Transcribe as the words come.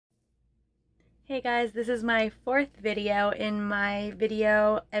Hey guys, this is my fourth video in my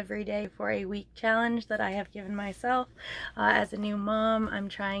video every day for a week challenge that I have given myself. As a new mom, I'm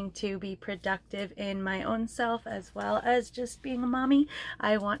trying to be productive in my own self as well as just being a mommy.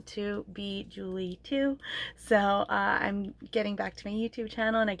 I want to be Julie too. So I'm getting back to my YouTube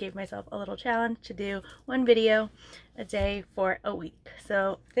channel and I gave myself a little challenge to do one video a day for a week.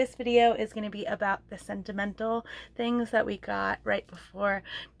 So this video is going to be about the sentimental things that we got right before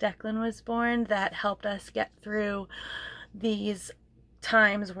Declan was born that helped us get through these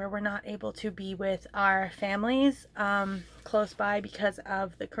times where we're not able to be with our families close by because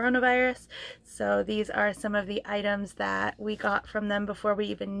of the coronavirus. So these are some of the items that we got from them before we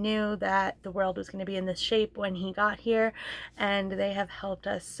even knew that the world was going to be in this shape when he got here, and they have helped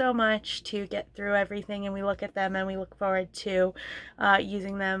us so much to get through everything, and we look at them and we look forward to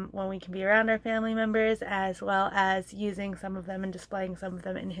using them when we can be around our family members, as well as using some of them and displaying some of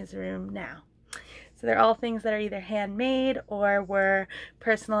them in his room now. So they're all things that are either handmade or were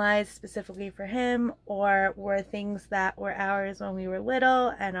personalized specifically for him, or were things that were ours when we were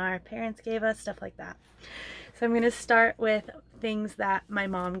little and our parents gave us, stuff like that. So I'm going to start with things that my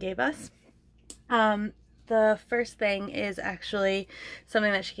mom gave us. The first thing is actually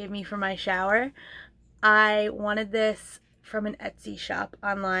something that she gave me for my shower. I wanted this from an Etsy shop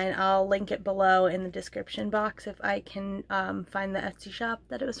online. I'll link it below in the description box if I can find the Etsy shop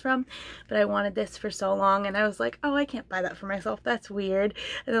that it was from. But I wanted this for so long and I was like, oh, I can't buy that for myself, that's weird.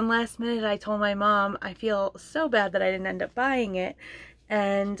 And then last minute I told my mom I feel so bad that I didn't end up buying it,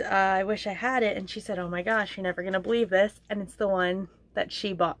 and I wish I had it. And she said, oh my gosh, you're never gonna believe this, and it's the one that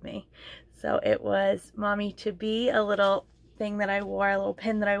she bought me. So it was Mommy to Be, a little thing that I wore, a little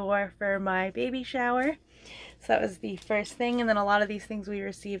pin that I wore for my baby shower. So that was the first thing, and then a lot of these things we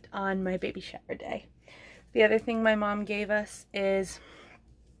received on my baby shower day. The other thing my mom gave us is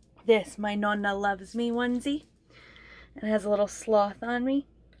this, my Nonna Loves Me onesie. It has a little sloth on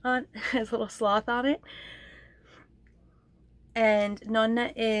it. And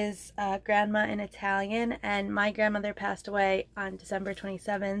Nonna is grandma in Italian, and my grandmother passed away on December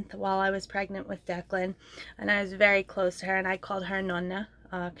 27th while I was pregnant with Declan, and I was very close to her, and I called her Nonna.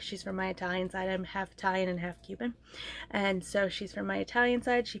 Because she's from my Italian side. I'm half Italian and half Cuban, and so she's from my Italian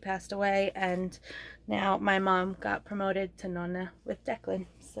side. She passed away, and now my mom got promoted to Nonna with Declan,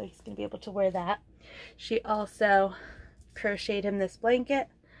 so he's gonna be able to wear that. She also crocheted him this blanket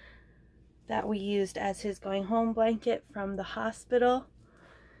that we used as his going home blanket from the hospital,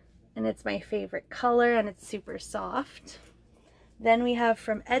 and it's my favorite color and it's super soft. Then we have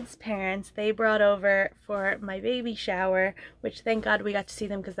from Ed's parents, they brought over for my baby shower, which thank God we got to see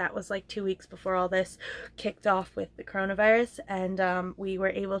them because that was like 2 weeks before all this kicked off with the coronavirus, and we were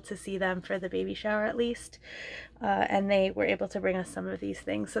able to see them for the baby shower at least, and they were able to bring us some of these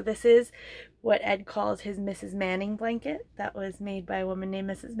things. So this is what Ed calls his Mrs. Manning blanket that was made by a woman named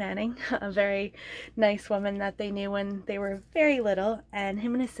Mrs. Manning, a very nice woman that they knew when they were very little, and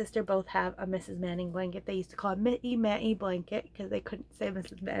him and his sister both have a Mrs. Manning blanket. They used to call it Mitty Matty blanket because they couldn't say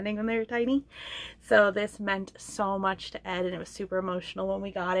Mrs. Manning when they were tiny. So this meant so much to Ed, and it was super emotional when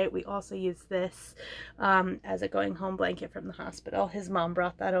we got it. We also used this as a going home blanket from the hospital. His mom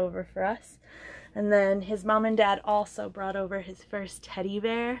brought that over for us. And then his mom and dad also brought over his first teddy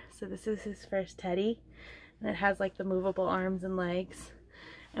bear. So this is his first teddy, and it has like the movable arms and legs.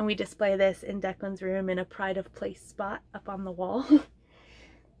 And we display this in Declan's room in a pride of place spot up on the wall.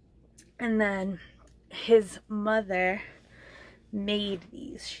 And then his mother made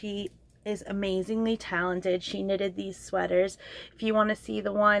these. She is amazingly talented. She knitted these sweaters. If you want to see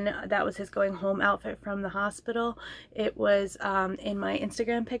the one that was his going home outfit from the hospital, it was in my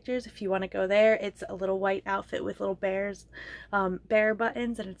Instagram pictures. If you want to go there, it's a little white outfit with little bears, bear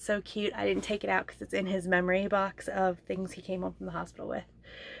buttons, and it's so cute. I didn't take it out because it's in his memory box of things he came home from the hospital with,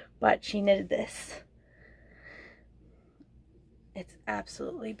 but she knitted this. It's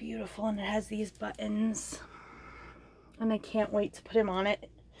absolutely beautiful, and it has these buttons, and I can't wait to put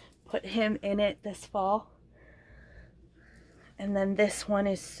him in it this fall. And then this one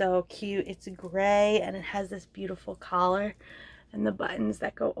is so cute. It's gray and it has this beautiful collar and the buttons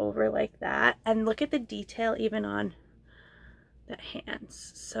that go over like that. And look at the detail even on the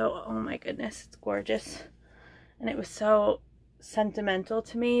hands. So, oh my goodness, it's gorgeous. And it was so sentimental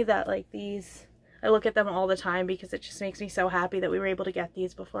to me that like these, I look at them all the time because it just makes me so happy that we were able to get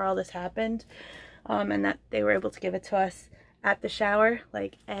these before all this happened, and that they were able to give it to us at the shower.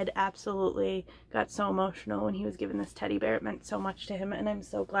 Like, Ed absolutely got so emotional when he was given this teddy bear. It meant so much to him, and I'm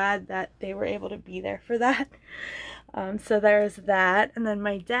so glad that they were able to be there for that. So there's that. And then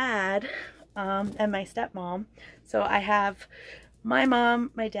my dad and my stepmom. So I have my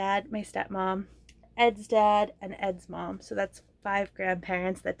mom, my dad, my stepmom, Ed's dad, and Ed's mom. So that's 5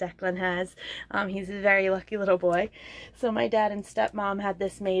 grandparents that Declan has. He's a very lucky little boy. So my dad and stepmom had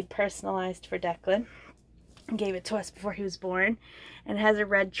this made personalized for Declan and gave it to us before he was born, and it has a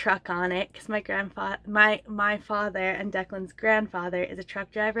red truck on it because my father and Declan's grandfather is a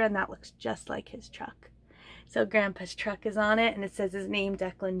truck driver, and that looks just like his truck. So Grandpa's truck is on it, and it says his name,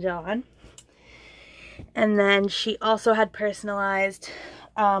 Declan John. And then she also had personalized,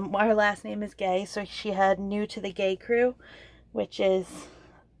 our last name is Gay, so she had new to the Gay crew, which is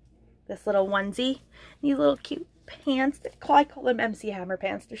this little onesie, these little cute pants. I call them MC Hammer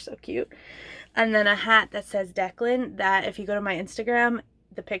pants. They're so cute. And then a hat that says Declan, that if you go to my Instagram,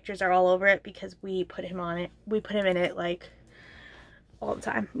 the pictures are all over it because we put him on it. We put him in it like all the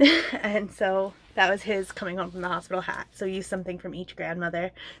time. And so that was his coming home from the hospital hat. So use something from each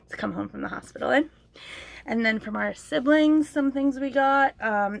grandmother to come home from the hospital in. And then from our siblings, some things we got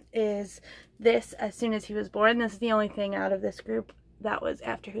is this as soon as he was born. This is the only thing out of this group that was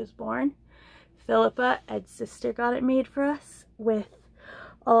after he was born. Philippa, Ed's sister, got it made for us with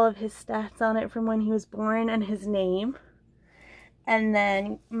all of his stats on it from when he was born and his name. And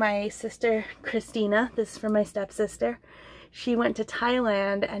then my sister Christina, this is from my stepsister, she went to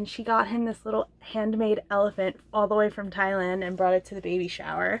Thailand and she got him this little handmade elephant all the way from Thailand and brought it to the baby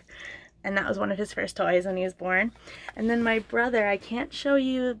shower. And that was one of his first toys when he was born. And then my brother, I can't show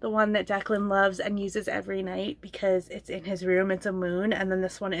you the one that Declan loves and uses every night because it's in his room. It's a moon, and then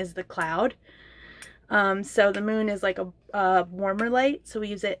this one is the cloud. So the moon is like a warmer light, so we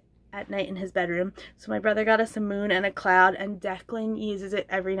use it at night in his bedroom. So my brother got us a moon and a cloud, and Declan uses it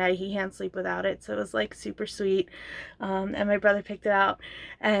every night. He can't sleep without it, so it was like super sweet. And my brother picked it out,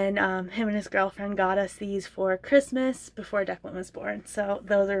 and him and his girlfriend got us these for Christmas before Declan was born. So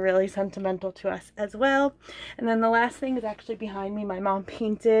those are really sentimental to us as well. And then the last thing is actually behind me. My mom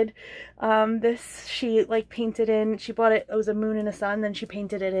painted this. She like painted in, she bought it, it was a moon and a sun, then she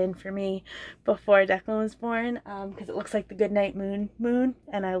painted it in for me before Declan was born because it looks like the Goodnight Moon,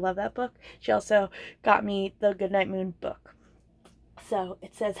 and I love that book. She also got me the Goodnight Moon book. So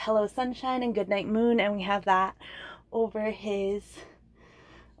it says Hello Sunshine and Goodnight Moon, and we have that over his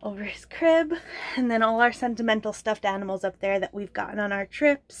crib. And then all our sentimental stuffed animals up there that we've gotten on our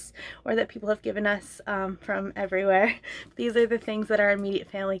trips or that people have given us from everywhere. These are the things that our immediate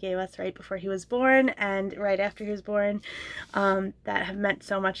family gave us right before he was born and right after he was born, that have meant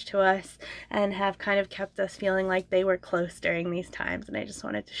so much to us and have kind of kept us feeling like they were close during these times. And I just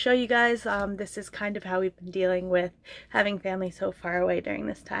wanted to show you guys, this is kind of how we've been dealing with having family so far away during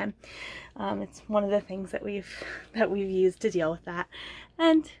this time. It's one of the things that we've used to deal with that.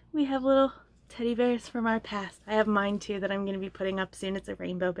 And we have little teddy bears from our past. I have mine too that I'm going to be putting up soon. It's a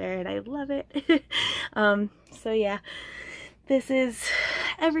rainbow bear and I love it. So yeah, this is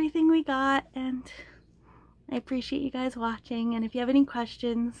everything we got, and I appreciate you guys watching. And if you have any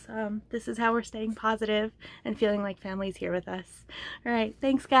questions, this is how we're staying positive and feeling like family's here with us. All right,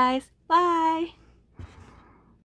 thanks guys. Bye.